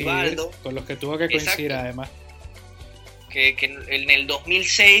coincidir, Rivaldo, con los que tuvo que coincidir, exacto, además. Que en el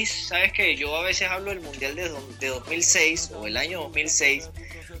 2006, sabes que yo a veces hablo del Mundial de 2006 o el año 2006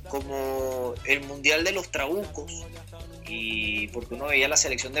 como el Mundial de los Trabucos, y porque uno veía la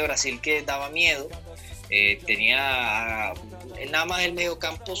selección de Brasil que daba miedo. Tenía nada más el medio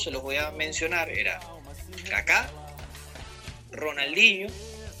campo, se los voy a mencionar, era Kaká, Ronaldinho,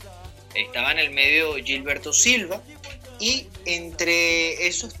 estaba en el medio Gilberto Silva, y entre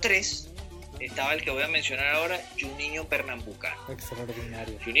esos tres estaba el que voy a mencionar ahora, Juninho Pernambucano.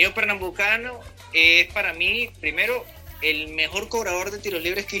 Extraordinario. Juninho Pernambucano es para mí, primero, el mejor cobrador de tiros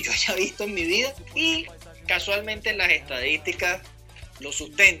libres que yo haya visto en mi vida, y casualmente las estadísticas lo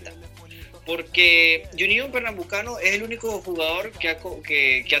sustentan. Porque Juninho Pernambucano es el único jugador que ha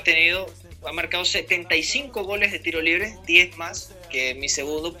marcado 75 goles de tiro libre, 10 más que mi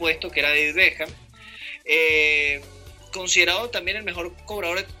segundo puesto, que era David Beckham. Considerado también el mejor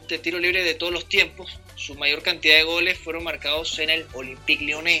cobrador de tiro libre de todos los tiempos. Su mayor cantidad de goles fueron marcados en el Olympique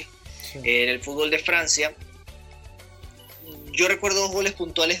Lyonnais, en el fútbol de Francia. Yo recuerdo 2 goles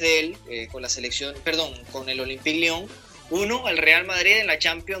puntuales de él con el Olympique Lyon. Uno al Real Madrid en la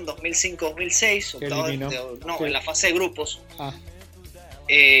Champions 2005-2006, en la fase de grupos.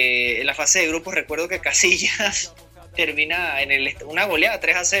 En la fase de grupos recuerdo que Casillas termina en una goleada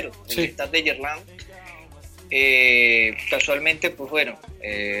 3-0 en el Stade de Gerland. Casualmente, pues bueno,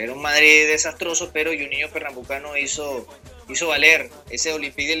 era un Madrid desastroso, pero Juninho Pernambucano hizo valer ese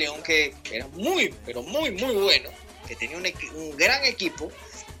Olympique de Lyon, que era muy, pero muy, muy bueno, que tenía un gran equipo,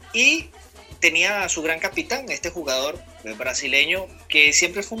 y tenía a su gran capitán, este jugador brasileño, que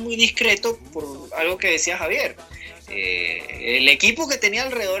siempre fue muy discreto, por algo que decía Javier. El equipo que tenía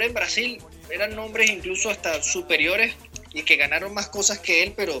alrededor en Brasil eran nombres incluso hasta superiores y que ganaron más cosas que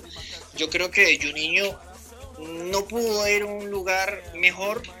él, pero yo creo que Juninho no pudo ir a un lugar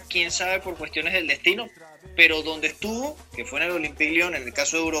mejor, quién sabe, por cuestiones del destino, pero donde estuvo, que fue en el Olympique Lyon, en el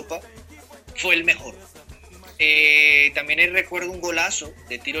caso de Europa, fue el mejor. También recuerdo un golazo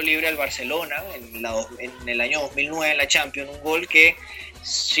de tiro libre al Barcelona en el año 2009 en la Champions, un gol que,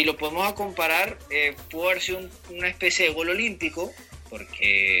 si lo podemos comparar, pudo haber sido una especie de gol olímpico,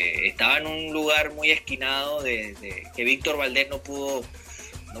 porque estaba en un lugar muy esquinado que Víctor Valdés no pudo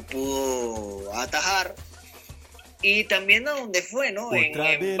atajar. Y también a donde fue, ¿no?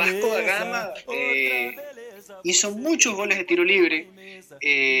 En Vasco da Gama hizo muchos goles de tiro libre.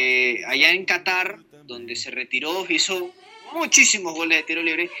 Allá en Qatar, donde se retiró, hizo muchísimos goles de tiro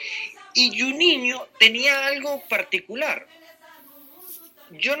libre. Y Juninho tenía algo particular.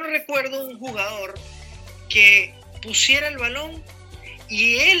 Yo no recuerdo un jugador que pusiera el balón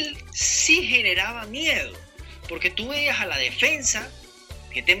y él sí generaba miedo, porque tú veías a la defensa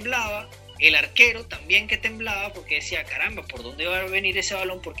que temblaba, el arquero también que temblaba, porque decía, caramba, ¿por dónde va a venir ese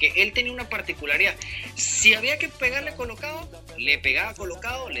balón? Porque él tenía una particularidad: si había que pegarle colocado, le pegaba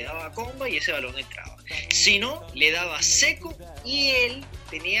colocado, le daba comba y ese balón entraba. Si no, le daba seco, y él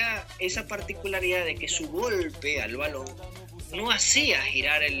tenía esa particularidad de que su golpe al balón no hacía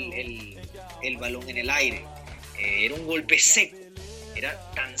girar el balón en el aire. Era un golpe seco, era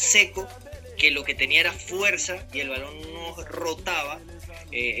tan seco que lo que tenía era fuerza, y el balón no rotaba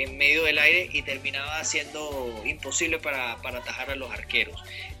en medio del aire y terminaba siendo imposible para atajar a los arqueros.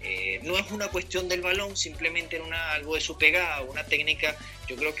 No es una cuestión del balón, simplemente era algo de su pegada, una técnica,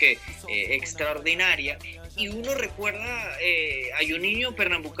 yo creo que extraordinaria. Y uno recuerda a Juninho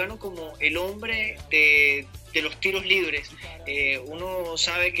Pernambucano como el hombre de los tiros libres. Uno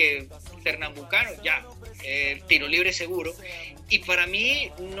sabe que Pernambucano ya tiro libre seguro, y para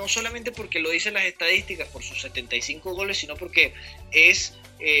mí, no solamente porque lo dicen las estadísticas por sus 75 goles, sino porque es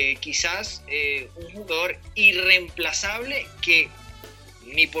quizás un jugador irreemplazable, que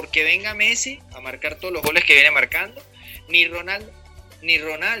ni porque venga Messi a marcar todos los goles que viene marcando, ni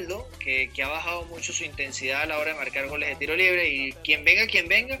Ronaldo, que ha bajado mucho su intensidad a la hora de marcar goles de tiro libre, y quien venga,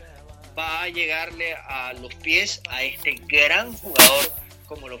 va a llegarle a los pies a este gran jugador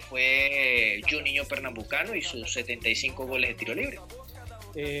como lo fue Juninho Pernambucano y sus 75 goles de tiro libre.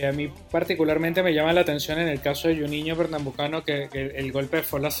 A mí particularmente me llama la atención en el caso de Juninho Pernambucano que el golpe de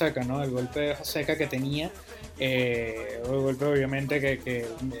Fola Seca, ¿no? El golpe de seca que tenía, un golpe obviamente que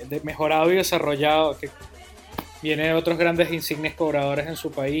mejorado y desarrollado, que viene de otros grandes insignes cobradores en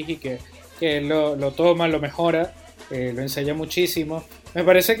su país, y que él lo toma, lo mejora, lo enseña muchísimo. Me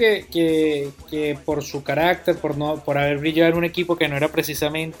parece que por su carácter, por haber brillado en un equipo que no era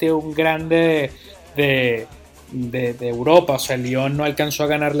precisamente un grande de Europa, o sea, el Lyon no alcanzó a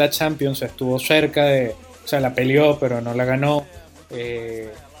ganar la Champions, estuvo cerca o sea, la peleó pero no la ganó.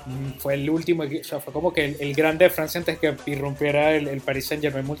 Fue el último, o sea, fue como que el grande de Francia antes que irrumpiera el Paris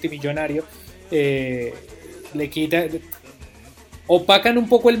Saint-Germain multimillonario. Le quita, opacan un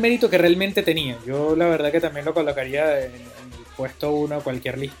poco el mérito que realmente tenía. Yo la verdad que también lo colocaría en el puesto 1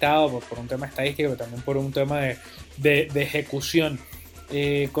 cualquier listado, por un tema estadístico, pero también por un tema de ejecución.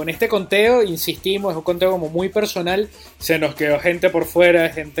 con este conteo, insistimos, es un conteo como muy personal, se nos quedó gente por fuera,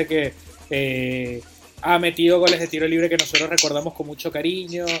 gente que ha metido goles de tiro libre que nosotros recordamos con mucho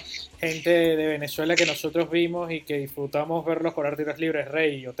cariño, gente de Venezuela que nosotros vimos y que disfrutamos verlos cobrar tiros libres,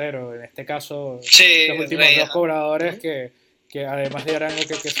 Rey y Otero, en este caso, sí, los últimos Rey, dos cobradores que además de Arango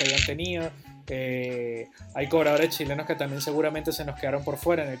que se habían tenido. Hay cobradores chilenos que también seguramente se nos quedaron por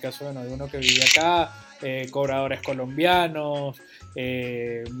fuera, en el caso de uno que vivía acá, cobradores colombianos,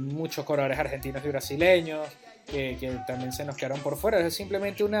 muchos cobradores argentinos y brasileños que también se nos quedaron por fuera. Es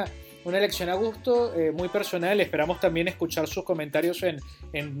simplemente una elección a gusto, muy personal. Esperamos también escuchar sus comentarios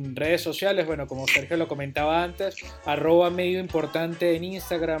en redes sociales. Bueno, como Sergio lo comentaba antes, @medioimportante en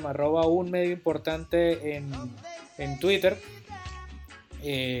Instagram, @unmedioimportante en Twitter.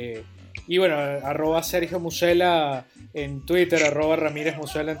 Y bueno, @Sergio Musela en Twitter, @Ramírez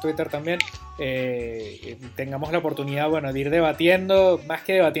Musela en Twitter también. Tengamos la oportunidad, bueno, de ir debatiendo, más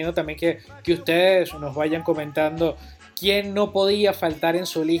que debatiendo también que ustedes nos vayan comentando quién no podía faltar en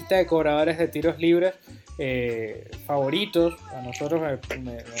su lista de cobradores de tiros libres favoritos. A nosotros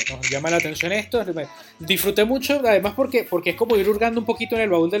nos llama la atención esto. Disfruté mucho, además porque es como ir hurgando un poquito en el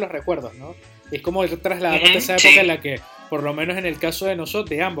baúl de los recuerdos, ¿no? Es como ir trasladando a esa época en la que, por lo menos en el caso de nosotros,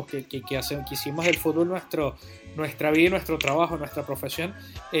 de ambos, que hicimos del fútbol nuestra vida y nuestro trabajo, nuestra profesión,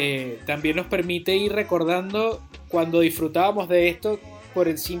 también nos permite ir recordando cuando disfrutábamos de esto por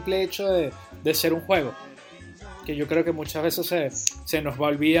el simple hecho de ser un juego, que yo creo que muchas veces se nos va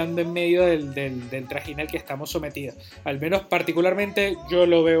olvidando en medio del trajín al que estamos sometidos. Al menos particularmente yo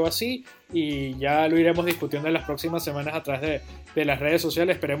lo veo así, y ya lo iremos discutiendo en las próximas semanas a través de las redes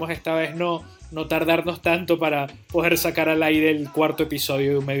sociales. Esperemos esta vez no tardarnos tanto para poder sacar al aire el cuarto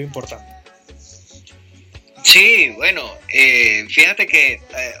episodio de Un Medio Importante. Sí, bueno, fíjate que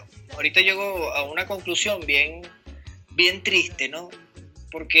ahorita llego a una conclusión bien triste, ¿no?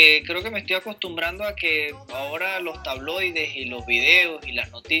 Porque creo que me estoy acostumbrando a que ahora los tabloides y los videos y las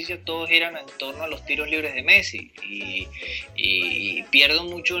noticias todos giran en torno a los tiros libres de Messi, y pierdo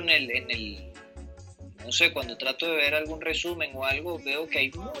mucho en el no sé, cuando trato de ver algún resumen o algo, veo que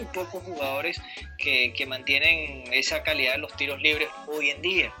hay muy pocos jugadores que mantienen esa calidad de los tiros libres hoy en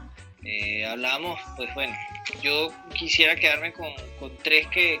día. Hablamos, pues bueno, yo quisiera quedarme con tres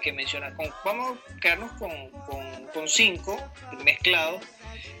que mencionas. Vamos a quedarnos con cinco mezclados.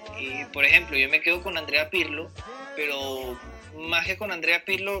 Y por ejemplo, yo me quedo con Andrea Pirlo, pero más que con Andrea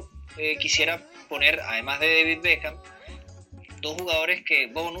Pirlo, quisiera poner, además de David Beckham, dos jugadores que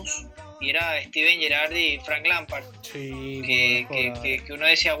bonus, y era Steven Gerrard y Frank Lampard. Sí, que uno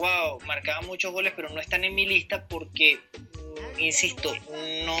decía, wow, marcaban muchos goles, pero no están en mi lista porque, insisto,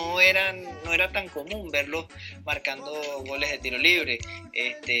 no era tan común verlos marcando goles de tiro libre.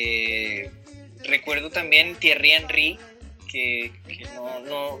 Recuerdo también Thierry Henry, que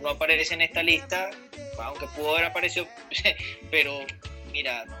no aparece en esta lista, aunque pudo haber aparecido, pero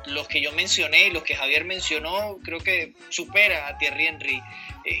mira, los que yo mencioné y los que Javier mencionó, creo que supera a Thierry Henry.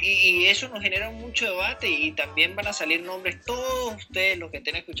 Y eso nos genera mucho debate, y también van a salir nombres. Todos ustedes, los que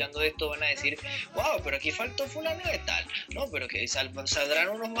estén escuchando esto, van a decir, wow, pero aquí faltó fulano de tal, no, pero que saldrán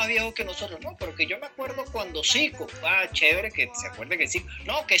unos más viejos que nosotros, no, pero que yo me acuerdo cuando Zico, chévere que se acuerde que Zico,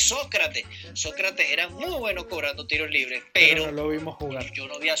 no, que Sócrates era muy bueno cobrando tiros libres, pero no lo vimos jugar. Yo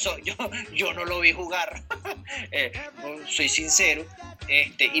no lo vi jugar. Soy sincero,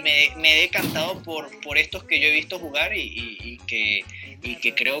 y me he decantado por estos que yo he visto jugar y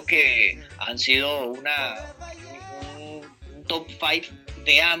que creo que han sido un top 5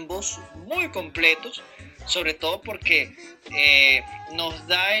 de ambos muy completos, sobre todo porque nos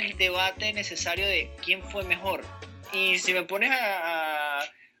da el debate necesario de quién fue mejor. Y si me pones a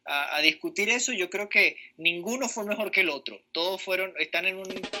discutir eso, yo creo que ninguno fue mejor que el otro. Todos están en un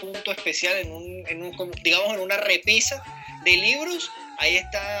punto especial, digamos, en una repisa de libros. Ahí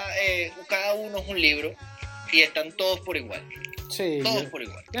está, cada uno es un libro y están todos por igual. Sí, todos por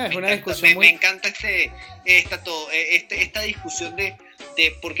igual. Es una discusión me encanta esta discusión de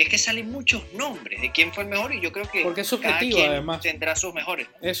porque es que salen muchos nombres de quién fue el mejor, y yo creo que porque es subjetivo, cada quien además tendrá sus mejores,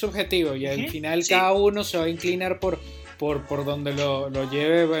 ¿no? Es subjetivo, y al final sí, cada uno se va a inclinar por donde lo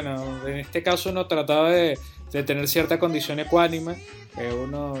lleve. Bueno, en este caso uno trataba de tener cierta condición ecuánime,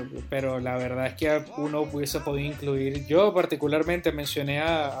 pero la verdad es que uno hubiese podido incluir, yo particularmente mencioné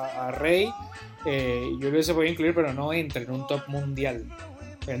a Rey, yo lo hubiese podido incluir, pero no entra en un top mundial,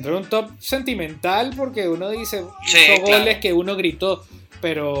 entra en un top sentimental, porque uno dice, hizo goles que uno gritó,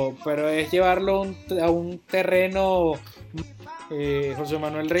 pero es llevarlo a un terreno. José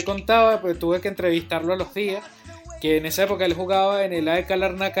Manuel Rey contaba, pues tuve que entrevistarlo a los días, que en esa época él jugaba en el AEK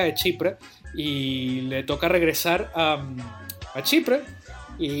Larnaca de Chipre, y le toca regresar a Chipre,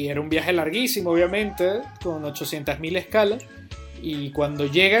 y era un viaje larguísimo, obviamente, con 800.000 escalas. Y cuando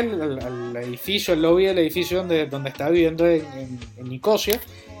llega al edificio, al lobby del edificio donde estaba viviendo en Nicosia,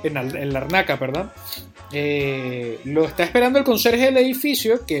 en Larnaca, perdón, lo está esperando el conserje del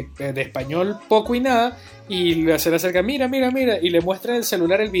edificio, que de español poco y nada, y se le acerca, mira, y le muestra en el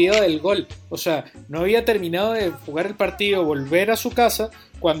celular el video del gol. O sea, no había terminado de jugar el partido, volver a su casa,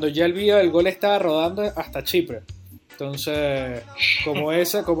 cuando ya el video del gol estaba rodando hasta Chipre. Entonces, como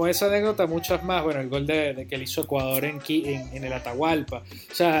esa anécdota, muchas más. Bueno, el gol de que le hizo Ecuador en el Atahualpa.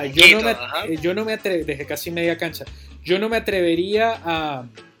 O sea, yo no me atrevería, desde casi media cancha, yo no me atrevería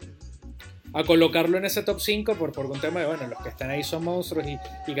a colocarlo en ese top 5 por un tema de, bueno, los que están ahí son monstruos y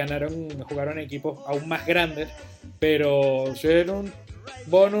jugaron equipos aún más grandes, pero si era un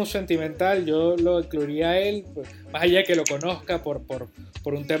bonus sentimental, yo lo incluiría a él, pues, más allá de que lo conozca por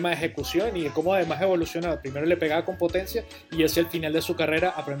un tema de ejecución y de cómo además evolucionado. Primero le pegaba con potencia y hacia el final de su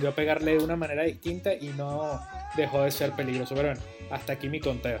carrera aprendió a pegarle de una manera distinta y no dejó de ser peligroso. Pero bueno, hasta aquí mi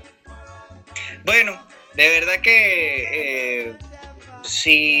conteo. Bueno, de verdad que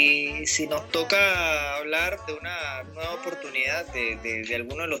si nos toca hablar de una nueva oportunidad de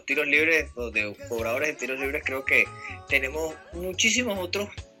alguno de los tiros libres o de cobradores de tiros libres, creo que tenemos muchísimos otros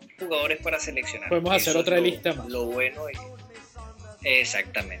jugadores para seleccionar. Podemos hacer otra lista más. Lo bueno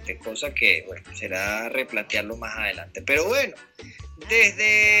exactamente, cosa que bueno, será replantearlo más adelante. Pero bueno,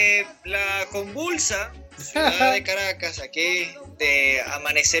 desde la convulsa ciudad de Caracas, aquí de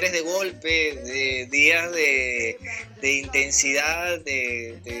amaneceres de golpe, de días de intensidad,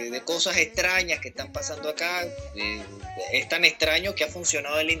 de cosas extrañas que están pasando acá. Es tan extraño que ha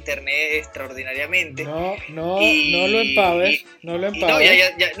funcionado el internet extraordinariamente. No lo empaves.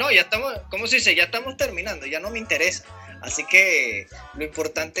 Ya estamos, ¿cómo se dice? Ya estamos terminando, ya no me interesa. Así que lo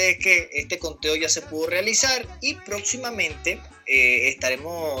importante es que este conteo ya se pudo realizar y próximamente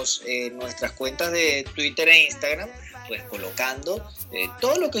estaremos en nuestras cuentas de Twitter e Instagram pues colocando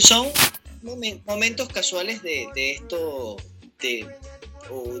todo lo que son momentos casuales de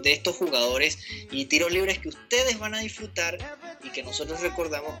estos jugadores y tiros libres que ustedes van a disfrutar y que nosotros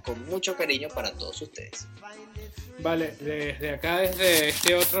recordamos con mucho cariño para todos ustedes. Vale, desde acá, desde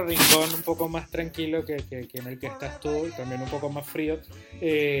este otro rincón un poco más tranquilo que en el que estás tú, y también un poco más frío,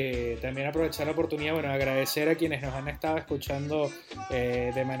 también aprovechar la oportunidad, bueno, agradecer a quienes nos han estado escuchando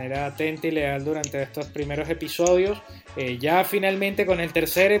de manera atenta y leal durante estos primeros episodios, ya finalmente con el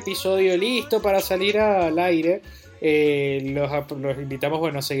tercer episodio listo para salir al aire. Los invitamos,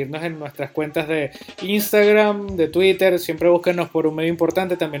 bueno, a seguirnos en nuestras cuentas de Instagram, de Twitter. Siempre búsquenos por un medio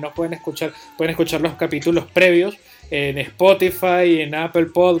importante. También nos pueden escuchar los capítulos previos en Spotify, en Apple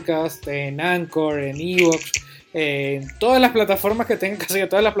Podcast, en Anchor, en Evox, en todas las plataformas que tengan, casi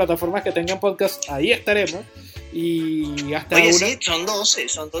todas las plataformas que tengan podcast, ahí estaremos. Y hasta Oye, sí, son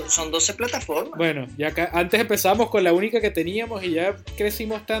 12 plataformas. Bueno, ya antes empezamos con la única que teníamos y ya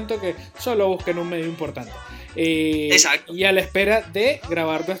crecimos tanto que solo busquen un medio importante. Exacto. Y a la espera de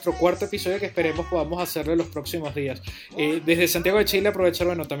grabar nuestro cuarto episodio, que esperemos podamos hacerlo en los próximos días. Desde Santiago de Chile aprovechar,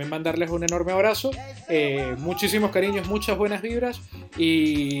 bueno, también mandarles un enorme abrazo, muchísimos cariños, muchas buenas vibras,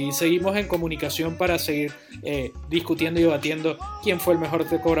 y seguimos en comunicación para seguir discutiendo y debatiendo quién fue el mejor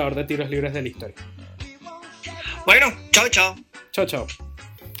cobrador de tiros libres de la historia. Bueno, chao. Chao.